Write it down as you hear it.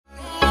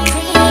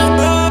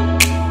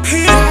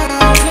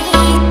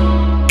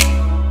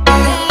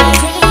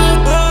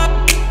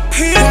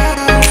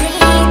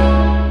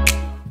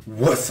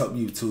What's up,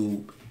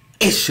 YouTube?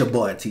 It's your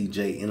boy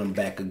TJ, and I'm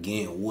back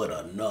again with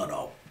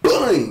another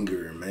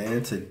banger,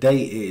 man.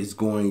 Today it is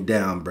going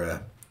down,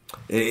 bruh.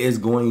 It is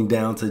going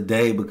down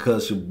today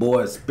because your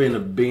boy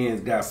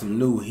Spinabenz got some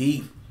new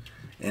heat,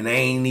 and I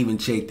ain't even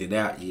checked it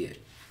out yet.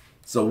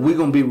 So we're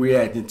gonna be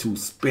reacting to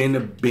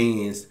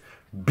Spinabenz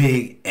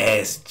Big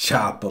Ass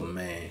Choppa,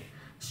 man.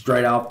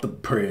 Straight off the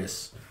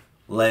press.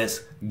 Let's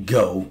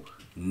go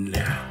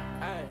now.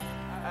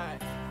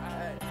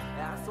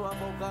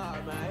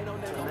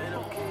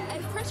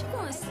 Hey, Fresh, you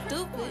going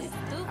stupid.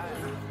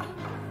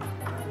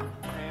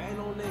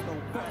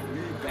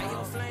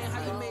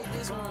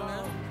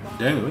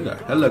 Damn, we got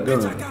hella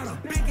guns. I got a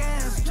big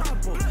ass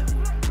chopper.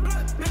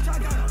 Bitch, I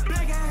got a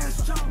big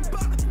ass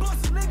chopper.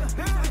 Bust nigga,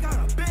 bitch, I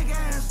got a big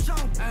ass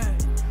chopper.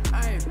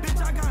 Hey,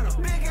 bitch, I got a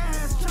big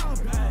ass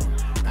chopper.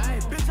 Hey,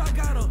 bitch, I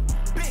got a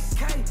big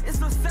K. It's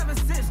a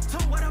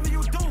 7.62. Whatever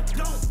you do,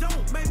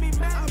 don't make me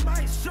mad. I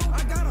might shoot.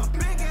 I got a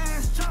big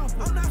ass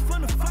chopper. I'm not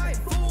finna fight,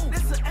 fool.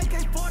 It's an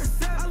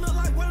AK-47. I look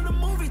like one of the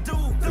movie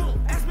dudes. Don't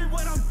ask me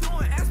what I'm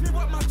doing. Ask me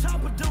what my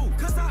chopper do.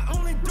 Cause I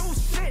only do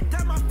shit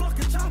that my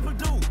fucking chopper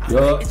do.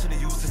 Yeah.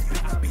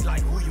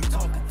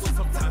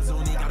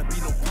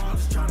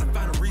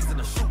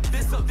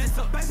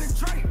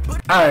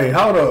 Hey,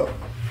 hold up.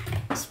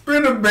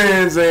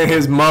 Spinabenz in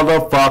his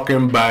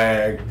motherfucking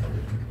bag.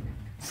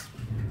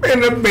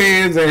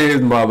 Spinabenz in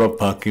his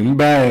motherfucking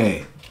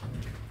bag.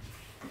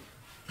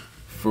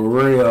 For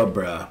real,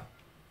 bruh.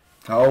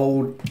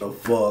 Hold the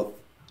fuck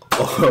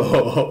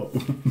up.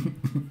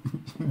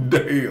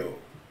 Damn.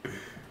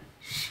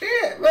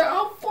 Shit, man.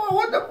 I'm fuck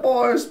with the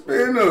boy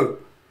Spinner.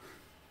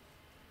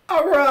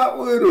 I ride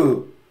with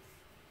him.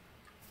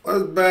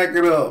 Let's back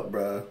it up,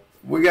 bruh.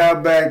 We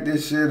gotta back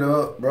this shit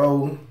up,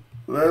 bro.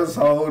 Let's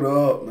hold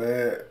up,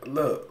 man.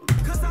 Look.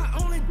 Cause I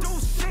only do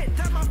shit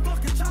that my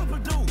fucking chopper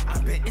do.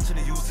 I've been itching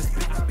to use this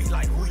bitch. I be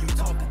like, who you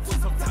talking to?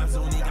 Sometimes it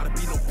don't even gotta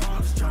be no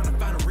problems. Trying to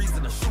find a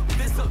reason to shoot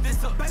this up,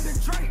 baby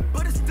Drake.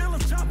 But it's still a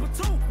chopper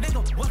too.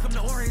 Nigga, welcome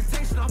to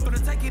orientation. I'm gonna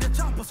take you to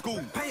chopper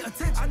school. Pay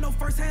attention. I know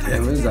firsthand.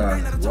 Damn, this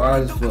guy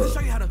wide as fuck.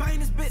 Show you how to bang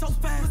this bitch so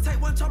fast. Take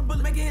one chopper, but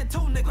make it hit two,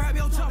 nigga. Grab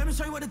your chopper. Let me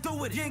show you what to do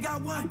with it. You ain't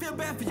got one, feel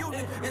bad for you.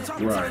 And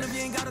chopper turn if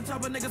you ain't got a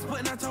chopper, niggas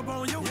putting that chopper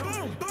on you.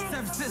 Boom,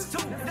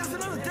 7.62. That's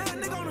another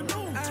damn nigga on the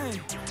news.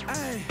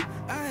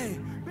 Hey,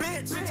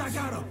 bitch, I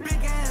got a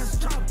big ass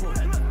chopper.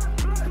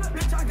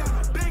 Bitch, I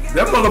got a big ass.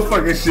 That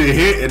motherfucking shit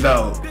hitting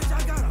though. Bitch,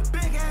 I got a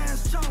big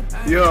ass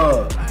chopper.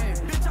 Yeah.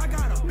 Bitch, I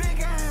got a big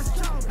ass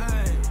chopper.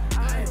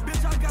 Hey,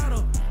 bitch, I got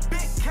a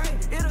big K.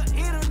 It'll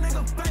eat a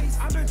nigga face.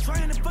 I've been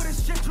training for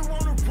this shit. You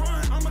wanna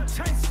run? I'ma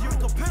chase you.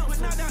 Like a pimp, but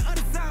not that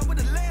other side with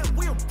the leg.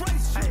 We'll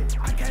brace you.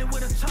 I came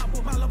with a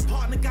chopper. My little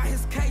partner got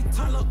his K.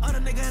 Turn up other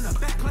nigga in the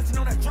back, clutching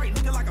on that Drake,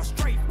 looking like a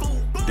straight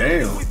fool.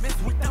 Damn.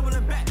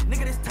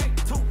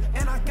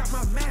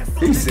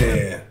 He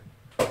said,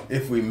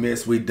 if we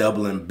miss, we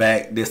doubling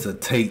back. This a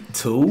take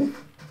two.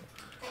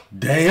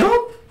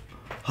 Damn.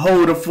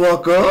 Hold the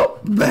fuck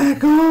up.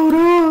 Back hold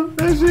up.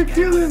 That shit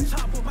killing.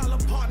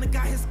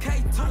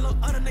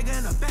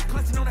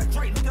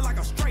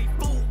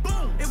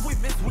 If we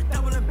miss, we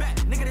doubling back.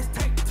 Nigga, this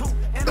take two.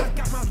 And I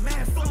got my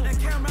man phone. That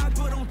camera I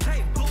put on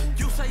tape.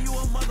 You say you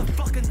a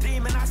motherfucking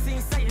demon. I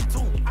seen Satan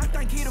too. I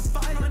think he the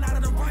fight coming out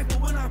of the rifle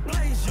when I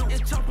blaze you.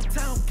 In Chopper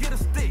Town, get a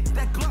stick.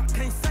 That Glock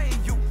can't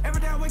save you.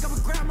 Every day I wake up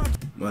and grab my.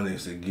 My nigga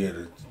said, get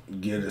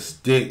a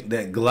stick.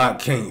 That Glock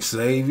can't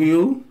save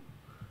you.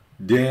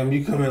 Damn,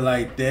 you coming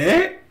like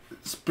that?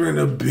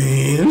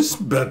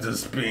 Spinabenz, about to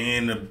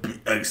spin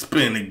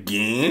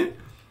again.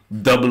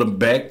 Doubling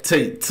back,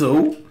 take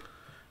two.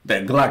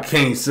 That Glock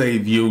can't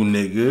save you,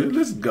 nigga.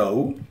 Let's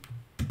go.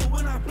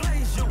 When I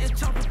blaze you, in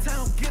Chopper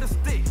Town, get a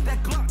stick.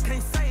 That Glock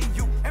can't save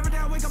you. Every day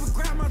I wake up and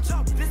grab my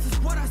chop. This is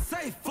what I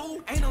say,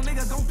 fool. Ain't no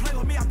nigga gon' play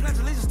with me. I pledge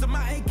allegiance to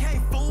my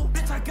AK, fool.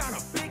 Bitch, I got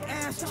a big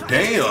ass chop.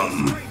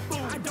 Damn.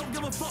 I don't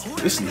give a fuck who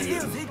this nigga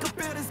nigga is. He could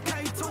build his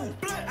K2.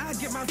 I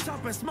get my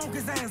chop and smoke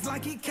his ass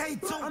like he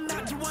K2. I'm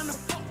not the one to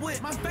fuck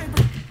with. My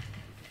favorite.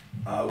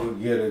 I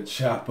would get a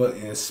chopper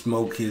and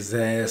smoke his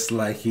ass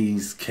like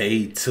he's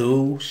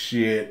K2.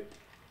 Shit.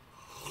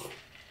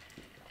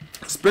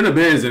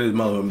 Bitch, in his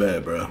mother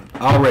bad, bro.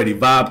 Already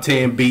vibe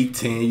 10, beat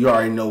 10. You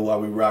already know why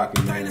we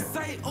rocking, man.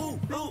 Say, ooh,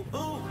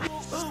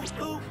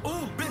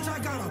 bitch, I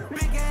got a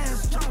big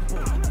ass chopper.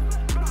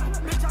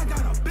 Bitch, I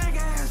got a big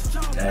ass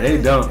chopper. Yeah,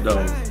 they don't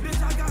though.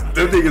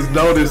 Them niggas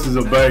know this is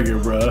a banger,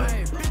 bro.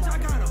 Bitch, I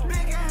got a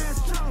big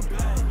ass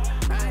chopper.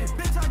 Hey,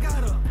 bitch, I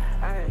got a.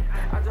 Hey,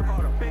 I just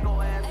bought a big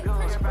old ass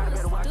gun. Everybody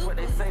better watch what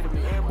they say to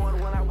me.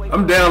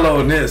 I'm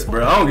downloading this,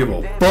 bro. I don't give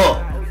a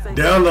fuck.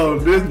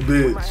 Download this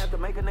bitch.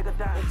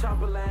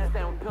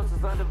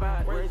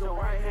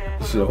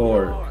 Shit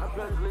hard.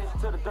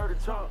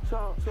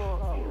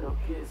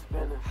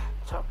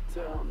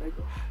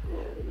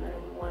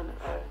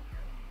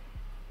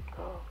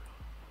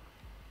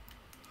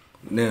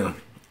 Now,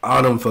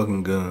 all them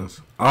fucking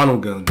guns. All them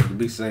guns,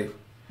 be safe.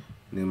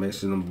 Then make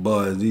sure them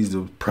buds, these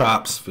are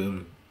props, feel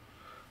me?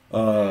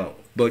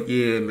 But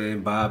yeah, man,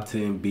 Bob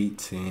 10, beat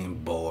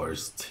 10,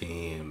 bars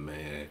 10,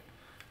 man.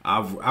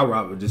 I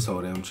rock with this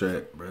whole damn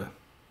track, bro.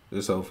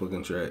 This whole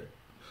fucking track.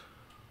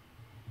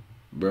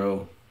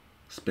 Bro,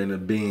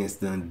 Spinabenz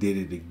done did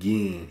it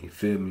again. You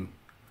feel me?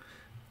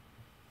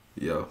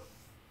 Yo.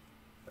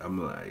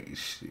 I'm like,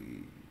 shit.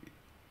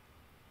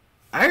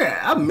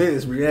 I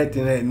miss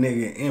reacting to that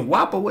nigga and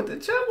Whopper with the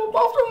chopper.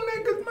 Both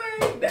them niggas,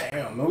 man.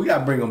 Damn, man. We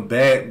gotta bring them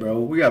back, bro.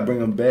 We gotta bring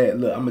them back.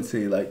 Look, I'm gonna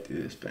tell you like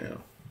this,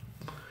 fam.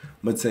 I'm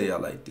gonna tell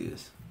y'all like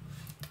this.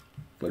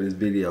 For this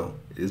video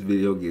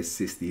gets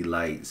 60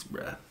 likes,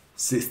 bruh.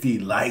 60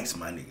 likes,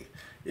 my nigga.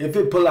 If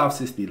it pull off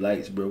 60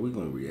 likes, bro, we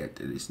gonna react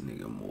to this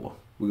nigga more.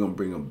 We gonna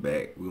bring him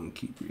back. We gonna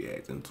keep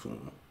reacting to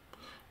him.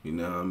 You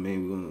know what I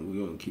mean? We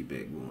gonna keep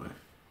that going.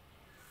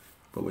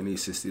 But we need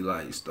 60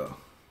 likes, though.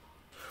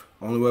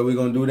 Only way we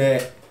gonna do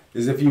that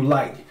is if you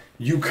like,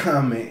 you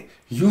comment,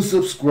 you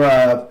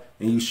subscribe,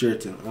 and you share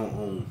it to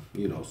on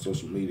you know,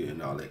 social media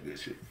and all that good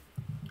shit.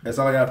 That's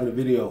all I got for the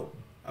video.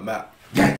 I'm out.